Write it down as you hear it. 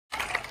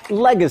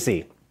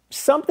Legacy,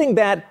 something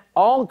that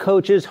all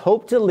coaches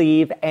hope to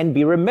leave and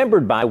be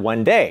remembered by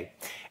one day.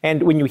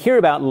 And when you hear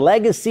about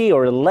legacy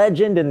or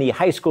legend in the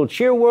high school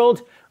cheer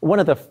world, one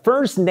of the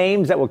first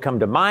names that will come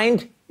to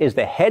mind is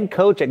the head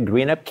coach at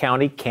Greenup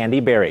County, Candy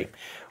Berry.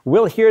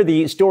 We'll hear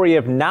the story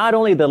of not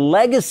only the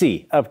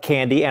legacy of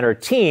Candy and her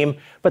team,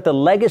 but the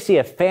legacy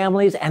of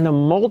families and the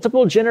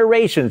multiple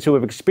generations who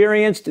have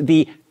experienced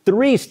the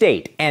 3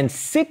 state and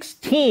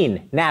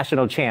 16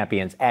 national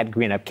champions at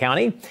Greenup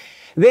County.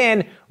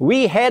 Then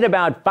we head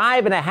about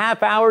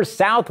 5.5 hours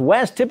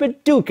southwest to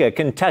Paducah,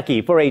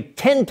 Kentucky for a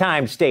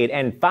 10-time state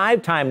and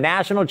 5-time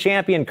national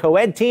champion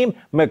co-ed team,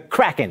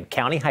 McCracken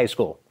County High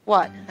School.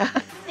 What?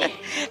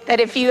 That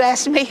if you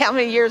ask me how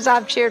many years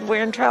I've cheered,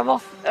 we're in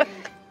trouble?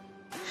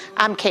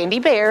 I'm Candy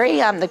Berry.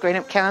 I'm the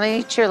Greenup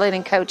County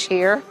cheerleading coach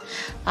here.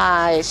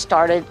 I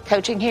started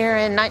coaching here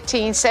in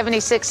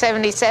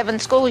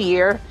 1976-77 school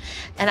year,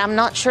 and I'm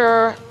not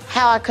sure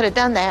how I could have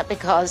done that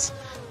because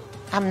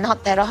I'm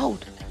not that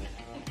old.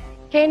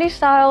 Candy's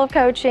style of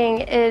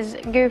coaching is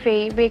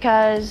goofy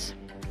because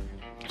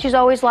she's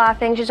always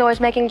laughing, she's always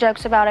making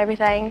jokes about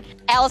everything.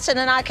 Allison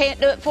and I can't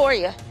do it for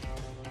you.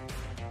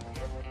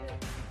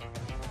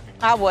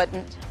 I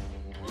wouldn't.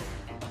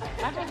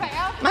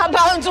 My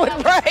bones would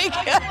break.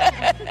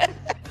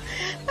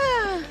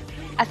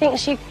 I think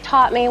she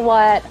taught me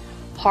what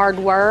hard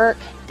work,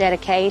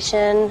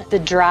 dedication, the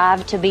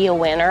drive to be a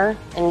winner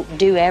and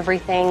do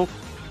everything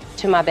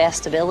to my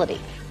best ability.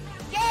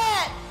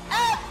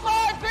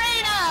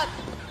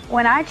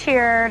 When I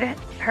cheered,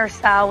 her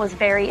style was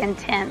very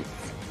intense.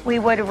 We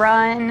would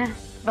run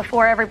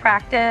before every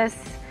practice.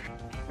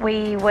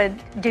 We would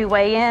do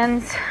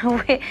weigh-ins.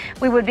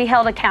 We would be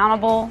held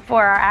accountable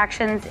for our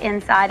actions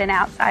inside and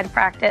outside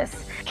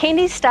practice.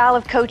 Candy's style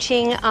of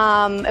coaching,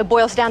 it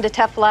boils down to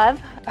tough love.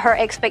 Her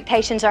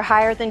expectations are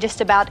higher than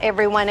just about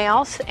everyone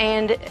else,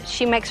 and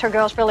she makes her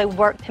girls really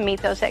work to meet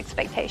those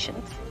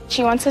expectations.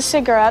 She wants us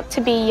to grow up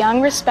to be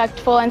young,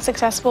 respectful, and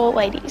successful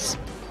ladies.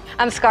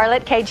 I'm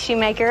Scarlett Cage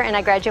Shoemaker, and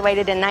I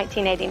graduated in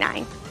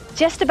 1989.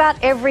 Just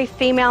about every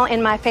female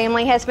in my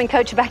family has been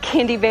coached by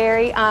Candy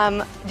Berry.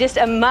 Just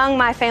among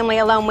my family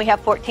alone, we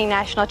have 14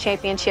 national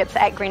championships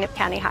at Greenup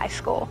County High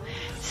School.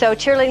 So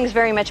cheerleading is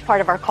very much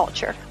part of our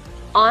culture.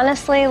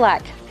 Honestly,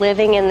 like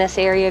living in this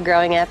area,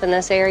 growing up in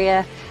this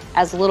area,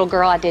 as a little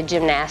girl, I did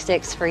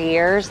gymnastics for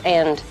years,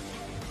 and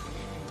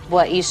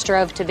what you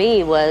strove to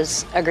be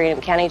was a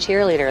Greenup County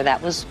cheerleader.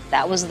 That was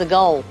the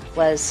goal,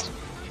 was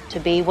to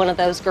be one of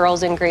those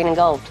girls in green and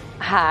gold.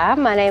 Hi,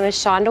 my name is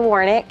Shonda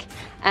Warnick.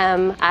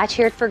 I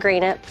cheered for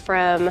Greenup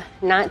from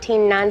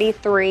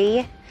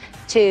 1993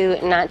 to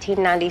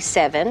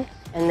 1997,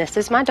 and this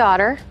is my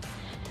daughter.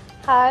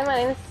 Hi,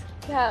 my name is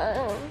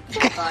Callie.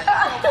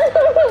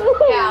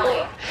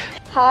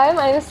 Hi,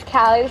 my name is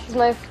Callie. This is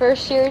my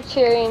first year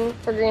cheering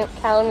for Greenup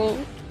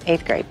County.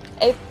 8th grade.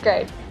 8th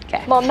grade.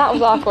 Okay. Mom, that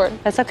was awkward.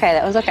 That's okay,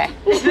 that was okay.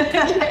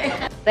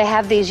 They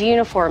have these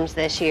uniforms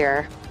this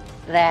year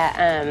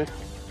that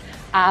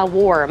I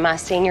wore my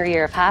senior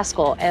year of high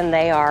school, and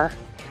they are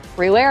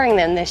re-wearing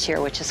them this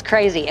year, which is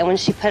crazy. And when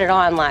she put it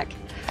on, like,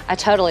 I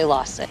totally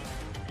lost it.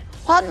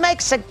 What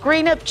makes a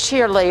Greenup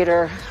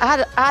cheerleader?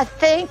 I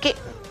think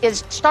it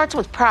starts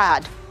with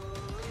pride,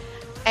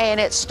 and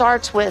it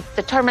starts with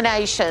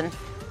determination.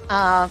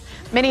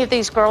 Many of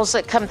these girls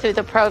that come through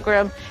the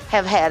program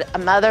have had a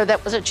mother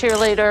that was a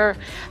cheerleader,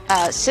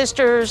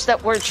 sisters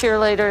that were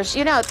cheerleaders.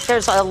 You know,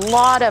 there's a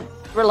lot of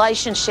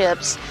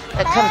relationships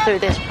that come through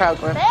this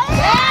program.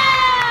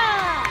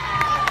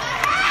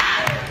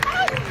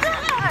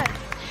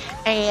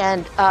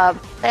 And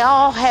they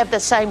all have the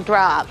same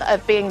drive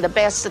of being the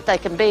best that they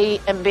can be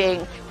and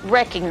being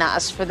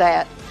recognized for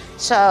that.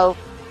 So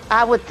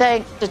I would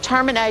think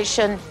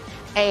determination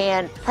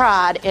and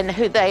pride in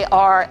who they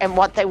are and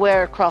what they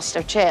wear across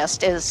their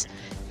chest is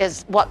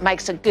what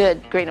makes a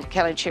good Greenup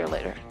County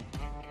cheerleader.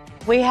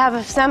 We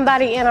have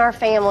somebody in our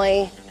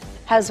family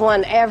has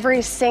won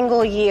every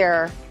single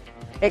year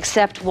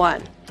except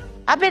one.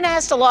 I've been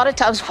asked a lot of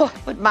times, what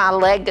would my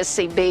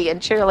legacy be in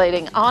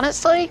cheerleading?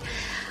 Honestly,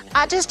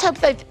 I just hope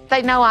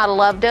they know I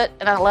loved it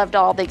and I loved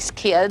all these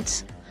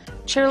kids.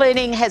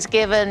 Cheerleading has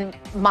given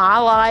my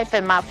life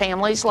and my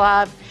family's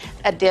life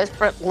a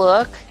different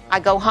look. I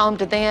go home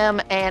to them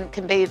and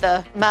can be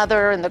the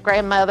mother and the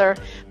grandmother,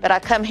 but I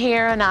come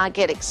here and I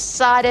get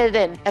excited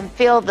and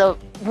feel the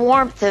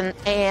warmth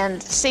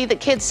and see the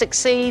kids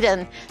succeed.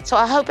 And so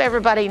I hope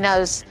everybody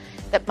knows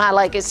that my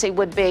legacy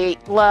would be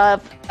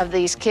love of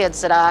these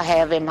kids that I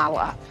have in my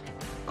life.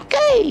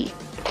 Okay,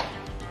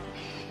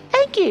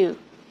 thank you.